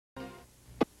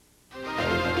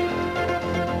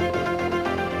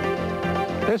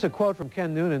There's a quote from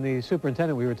Ken Noonan, the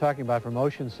superintendent we were talking about from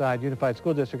Oceanside Unified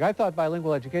School District. I thought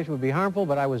bilingual education would be harmful,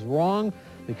 but I was wrong.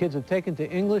 The kids have taken to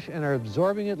English and are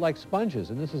absorbing it like sponges.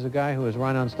 And this is a guy who, as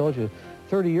Ron Unz told you,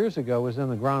 30 years ago was on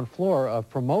the ground floor of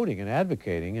promoting and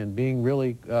advocating and being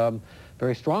really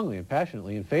very strongly and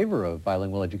passionately in favor of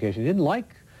bilingual education. He didn't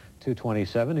like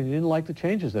 227, and he didn't like the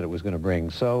changes that it was going to bring.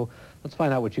 So let's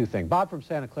find out what you think. Bob from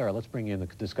Santa Clara, let's bring you in the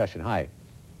discussion. Hi.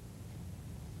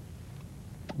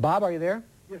 Bob, are you there?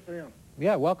 Yes, I am.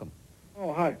 Yeah, welcome.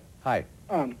 Oh, hi. Hi.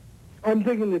 I'm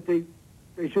thinking that they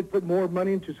should put more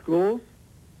money into schools,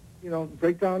 you know,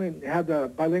 break down and have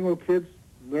the bilingual kids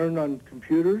learn on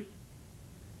computers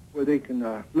where they can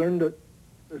learn the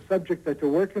subject that they're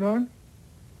working on,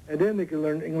 and then they can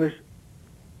learn English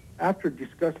after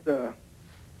discuss the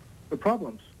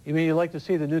problems. You mean you'd like to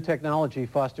see the new technology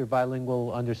foster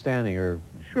bilingual understanding or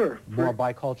sure, more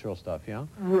bicultural stuff, yeah?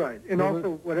 Right. And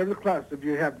also, whatever class, if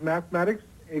you have mathematics,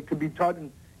 it could be taught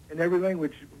in every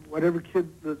language. Whatever kid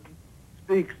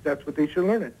speaks, that's what they should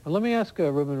learn it. Well, let me ask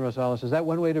Ruben Rosalez, is that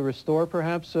one way to restore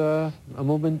perhaps a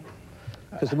movement?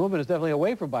 Because the movement is definitely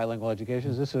away from bilingual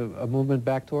education. Is this a movement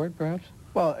back toward, perhaps?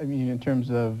 Well, I mean, in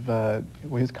terms of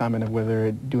his comment of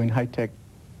whether doing high-tech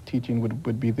teaching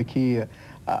would be the key,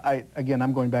 again,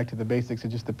 I'm going back to the basics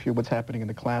of just the pure what's happening in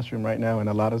the classroom right now in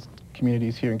a lot of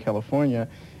communities here in California.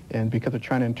 And because they're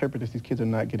trying to interpret this, these kids are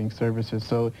not getting services.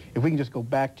 So if we can just go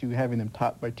back to having them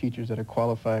taught by teachers that are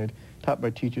qualified, taught by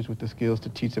teachers with the skills to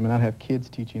teach them and not have kids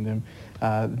teaching them,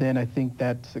 then I think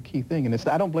that's a key thing. And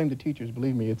I don't blame the teachers,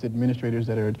 believe me. It's administrators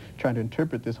that are trying to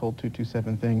interpret this whole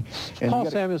 227 thing. And Paul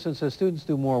Samuelson says students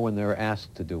do more when they're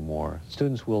asked to do more.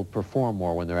 Students will perform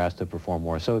more when they're asked to perform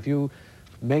more. So if you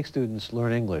make students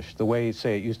learn English the way,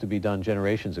 say, it used to be done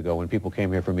generations ago when people came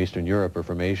here from Eastern Europe or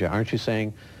from Asia, aren't you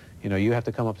saying, you know, you have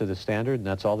to come up to the standard and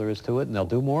that's all there is to it and they'll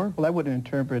do more? Well, I wouldn't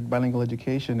interpret bilingual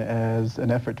education as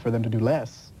an effort for them to do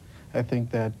less. I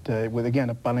think that with, again,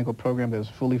 a bilingual program that is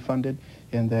fully funded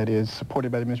and that is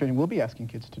supported by the administration, we'll be asking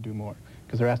kids to do more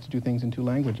because they're asked to do things in 2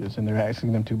 languages and they're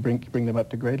asking them to bring them up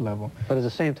to grade level. But at the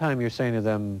same time, you're saying to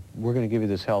them, we're going to give you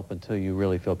this help until you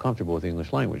really feel comfortable with the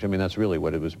English language. I mean, that's really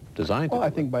what it was designed to do. Well, I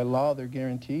think by law they're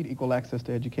guaranteed equal access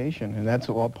to education, and that's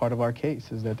all part of our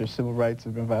case, is that their civil rights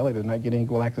have been violated, not getting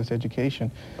equal access to education.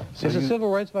 So is it a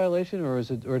civil rights violation, or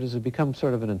does it become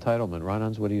sort of an entitlement? Ron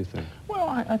Unz, what do you think? Well,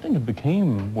 I think it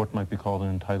became what might be called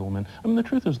an entitlement. I mean, the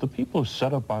truth is the people who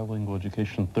set up bilingual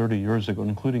education 30 years ago,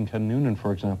 including Ken Noonan,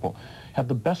 for example, had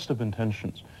the best of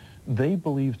intentions. They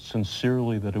believed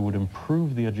sincerely that it would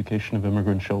improve the education of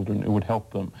immigrant children, it would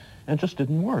help them, and it just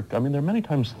didn't work. I mean, there are many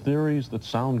times theories that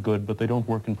sound good, but they don't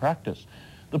work in practice.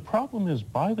 The problem is,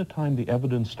 by the time the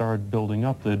evidence started building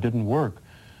up that it didn't work,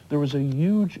 there was a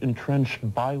huge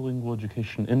entrenched bilingual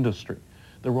education industry.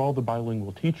 There were all the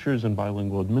bilingual teachers and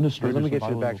bilingual administrators. Well, let me get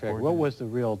you to backtrack. What was the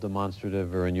real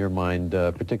demonstrative, or in your mind,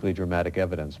 particularly dramatic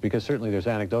evidence? Because certainly there's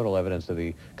anecdotal evidence to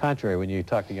the contrary when you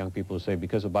talk to young people who say,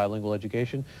 because of bilingual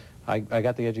education, I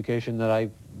got the education that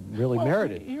I really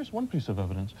merited. Here's one piece of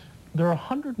evidence. There are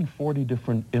 140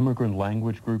 different immigrant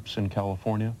language groups in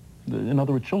California. In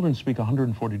other words, children speak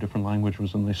 140 different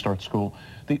languages when they start school.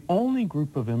 The only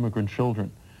group of immigrant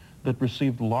children that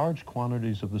received large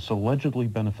quantities of this allegedly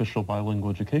beneficial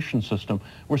bilingual education system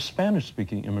were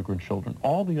Spanish-speaking immigrant children.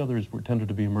 All the others tended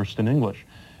to be immersed in English.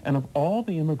 And of all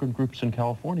the immigrant groups in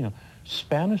California,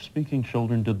 Spanish-speaking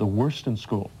children did the worst in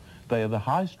school. They had the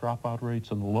highest dropout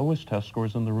rates and the lowest test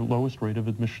scores and the lowest rate of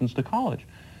admissions to college.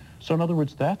 So in other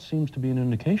words, that seems to be an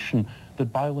indication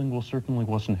that bilingual certainly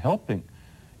wasn't helping.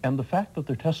 And the fact that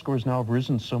their test scores now have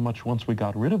risen so much once we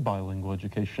got rid of bilingual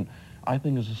education, I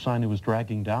think is a sign it was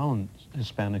dragging down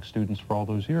Hispanic students for all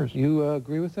those years. You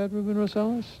agree with that, Ruben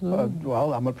Rosalez? No?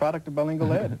 Well, I'm a product of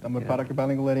bilingual ed. I'm a product of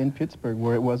bilingual ed in Pittsburgh,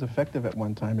 where it was effective at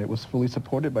one time. It was fully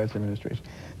supported by its administration.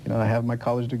 You know, I have my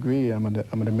college degree. I'm an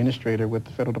administrator with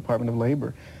the Federal Department of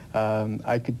Labor.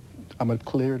 I'm a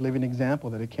clear living example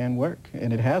that it can work,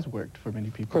 and it has worked for many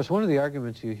people. Of course, one of the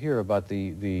arguments you hear about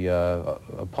the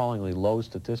appallingly low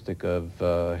statistic of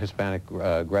Hispanic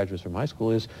graduates from high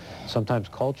school is sometimes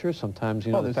culture, sometimes,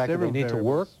 you know, the fact that they need to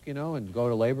work, you know, and go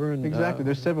to labor. And, exactly.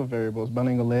 There's several variables.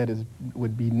 Bilingual ed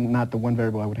would be not the one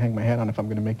variable I would hang my hat on if I'm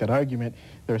going to make that argument.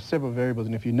 There are several variables,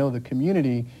 and if you know the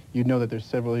community, you know that there's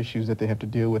several issues that they have to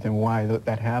deal with and why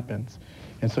that happens.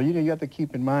 And so, you have to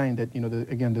keep in mind that,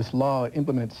 again, this law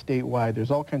implemented statewide.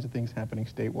 There's all kinds of things happening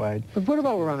statewide. But what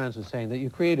about what Ron Unz was saying, that you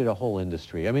created a whole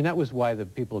industry? I mean, that was why the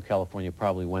people of California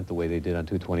probably went the way they did on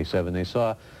 227. They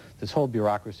saw this whole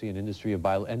bureaucracy and industry of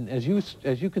and as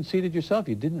you conceded yourself,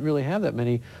 you didn't really have that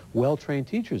many well-trained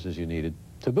teachers as you needed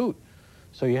to boot.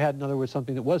 So you had, in other words,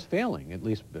 something that was failing, at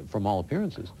least from all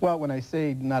appearances. Well, when I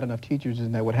say not enough teachers,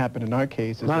 isn't that what happened in our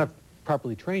case? Is not enough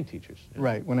properly trained teachers.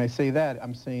 Right. When I say that,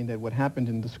 I'm saying that what happened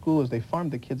in the school is they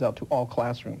farmed the kids out to all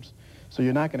classrooms. So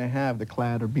you're not going to have the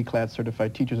CLAD or B-CLAD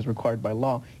certified teachers as required by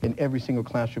law in every single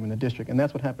classroom in the district. And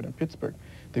that's what happened in Pittsburg.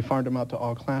 They farmed them out to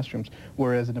all classrooms.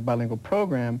 Whereas in the bilingual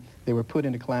program, they were put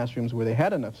into classrooms where they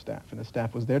had enough staff, and the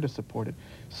staff was there to support it.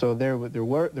 So there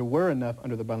were enough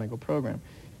under the bilingual program.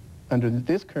 Under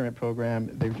this current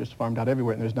program, they've just farmed out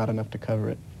everywhere, and there's not enough to cover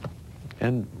it.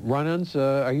 And Ron Unz,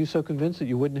 are you so convinced that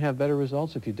you wouldn't have better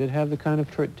results if you did have the kind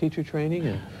of teacher training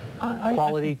and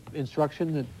quality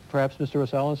instruction that perhaps Mr.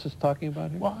 Rosalez is talking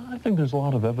about here? Well, I think there's a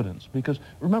lot of evidence because,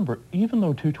 remember, even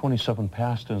though 227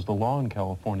 passed as the law in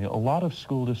California, a lot of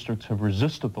school districts have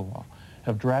resisted the law,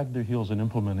 have dragged their heels in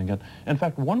implementing it. In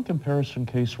fact, one comparison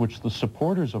case which the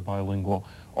supporters of bilingual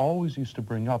always used to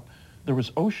bring up, there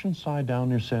was Oceanside down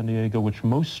near San Diego, which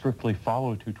most strictly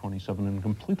followed 227 and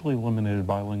completely eliminated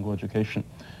bilingual education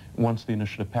once the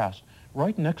initiative passed.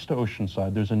 Right next to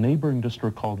Oceanside, there's a neighboring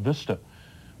district called Vista,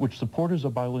 which supporters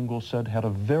of bilingual said had a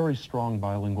very strong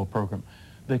bilingual program.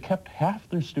 They kept half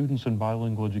their students in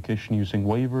bilingual education using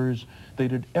waivers. They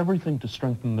did everything to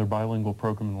strengthen their bilingual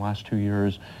program in the last 2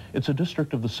 years. It's a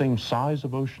district of the same size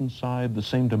of Oceanside, the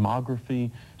same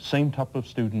demography, same type of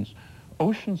students.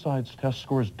 Oceanside's test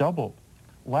scores doubled.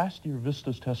 Last year,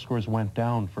 Vista's test scores went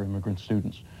down for immigrant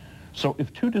students. So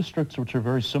if two districts which are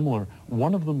very similar,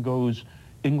 one of them goes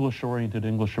English-oriented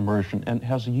English immersion and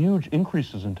has huge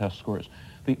increases in test scores,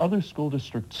 the other school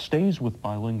district stays with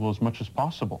bilingual as much as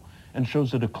possible and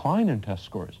shows a decline in test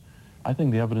scores. I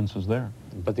think the evidence is there.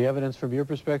 But the evidence from your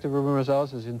perspective, Ruben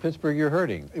Rosalez, is in Pittsburgh you're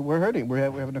hurting. We're hurting. We're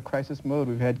having a crisis mode.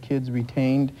 We've had kids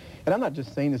retained. And I'm not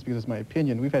just saying this because it's my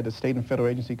opinion. We've had the state and federal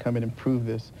agency come in and prove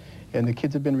this. And the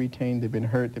kids have been retained. They've been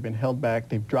hurt. They've been held back.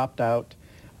 They've dropped out.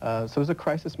 So there's a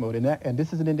crisis mode. And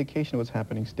this is an indication of what's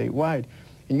happening statewide.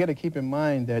 And you got to keep in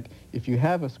mind that if you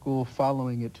have a school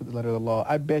following it to the letter of the law,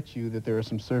 I bet you that there are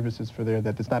some services for there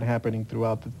that it's not happening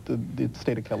throughout the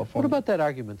state of California. What about that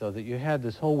argument, though, that you had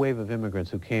this whole wave of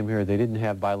immigrants who came here, they didn't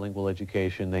have bilingual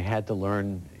education, they had to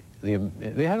learn in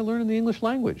the English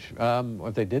language. Or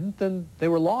if they didn't, then they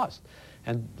were lost.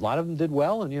 And a lot of them did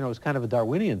well, and, you know, it was kind of a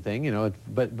Darwinian thing, you know,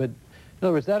 but in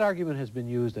other words, that argument has been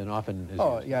used and often is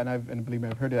used. Yeah, and believe me,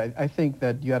 I've heard it. I think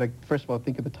that you got to, first of all,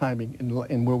 think of the timing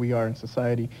and where we are in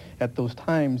society. At those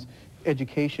times,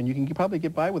 education, you can probably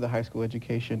get by with a high school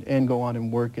education and go on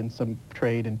and work in some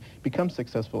trade and become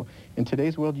successful. In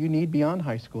today's world, you need beyond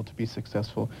high school to be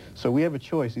successful. So we have a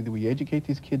choice. Either we educate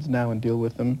these kids now and deal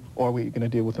with them, or we're going to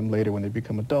deal with them later when they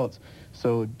become adults.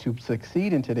 So to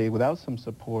succeed in today without some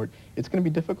support, it's going to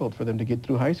be difficult for them to get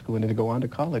through high school and to go on to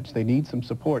college. They need some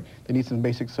support. They need some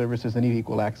basic services. They need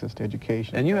equal access to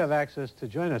education. And you have access to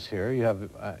join us here. You have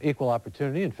equal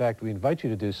opportunity. In fact, we invite you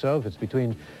to do so. If it's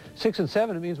between 6 and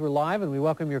 7, it means we're live, and we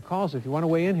welcome your calls. If you want to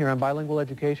weigh in here on bilingual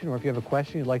education, or if you have a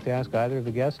question you'd like to ask either of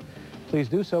the guests, please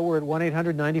do so. We're at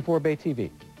 1-800-94-BAY-TV.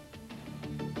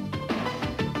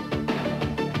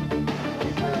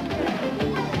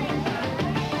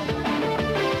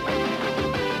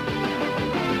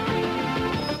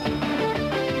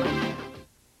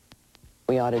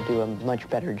 We ought to do a much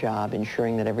better job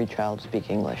ensuring that every child speaks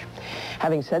English.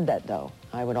 Having said that, though,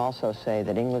 I would also say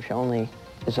that English only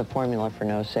is a formula for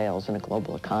no sales in a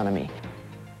global economy.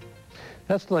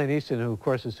 That's Elaine Easton, who, of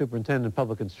course, is Superintendent of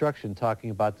Public Instruction, talking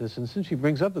about this. And since she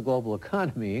brings up the global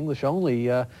economy, English only,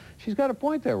 she's got a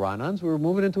point there, Ron Unz. We're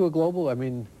moving into a global, I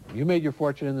mean, you made your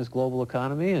fortune in this global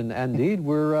economy, and indeed,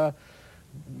 we're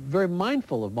very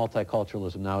mindful of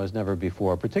multiculturalism now as never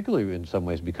before, particularly in some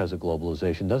ways because of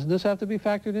globalization. Doesn't this have to be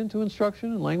factored into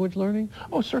instruction and language learning?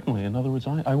 Oh, certainly. In other words,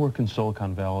 I work in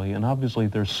Silicon Valley, and obviously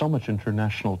there's so much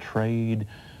international trade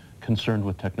concerned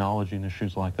with technology and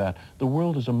issues like that. The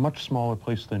world is a much smaller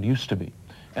place than it used to be.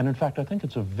 And in fact, I think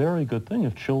it's a very good thing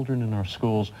if children in our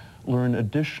schools learn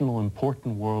additional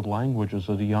important world languages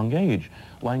at a young age.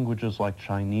 Languages like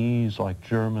Chinese, like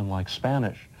German, like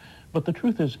Spanish. But the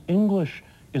truth is, English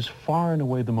is far and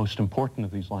away the most important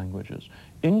of these languages.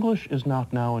 English is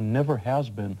not now and never has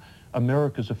been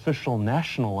America's official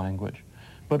national language.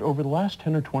 But over the last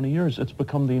 10 or 20 years, it's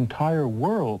become the entire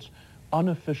world's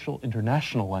unofficial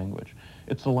international language.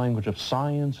 It's the language of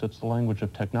science, it's the language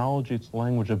of technology, it's the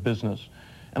language of business.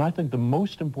 And I think the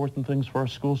most important things for our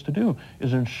schools to do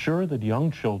is ensure that young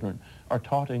children are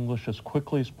taught English as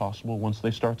quickly as possible once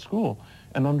they start school.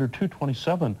 And under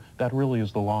 227, that really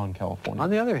is the law in California. On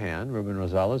the other hand, Ruben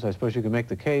Rosalez, I suppose you can make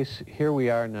the case, here we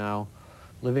are now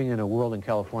living in a world in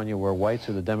California where whites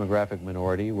are the demographic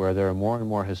minority, where there are more and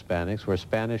more Hispanics, where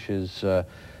Spanish is, se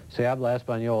habla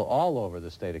español all over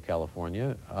the state of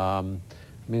California. I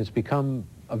mean, it's become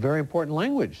a very important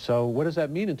language. So what does that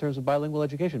mean in terms of bilingual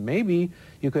education? Maybe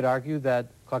you could argue that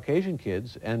Caucasian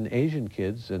kids and Asian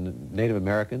kids and Native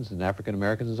Americans and African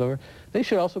Americans and so on, they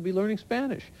should also be learning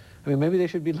Spanish. I mean, maybe they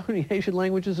should be learning Asian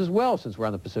languages as well, since we're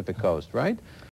on the Pacific Coast, right?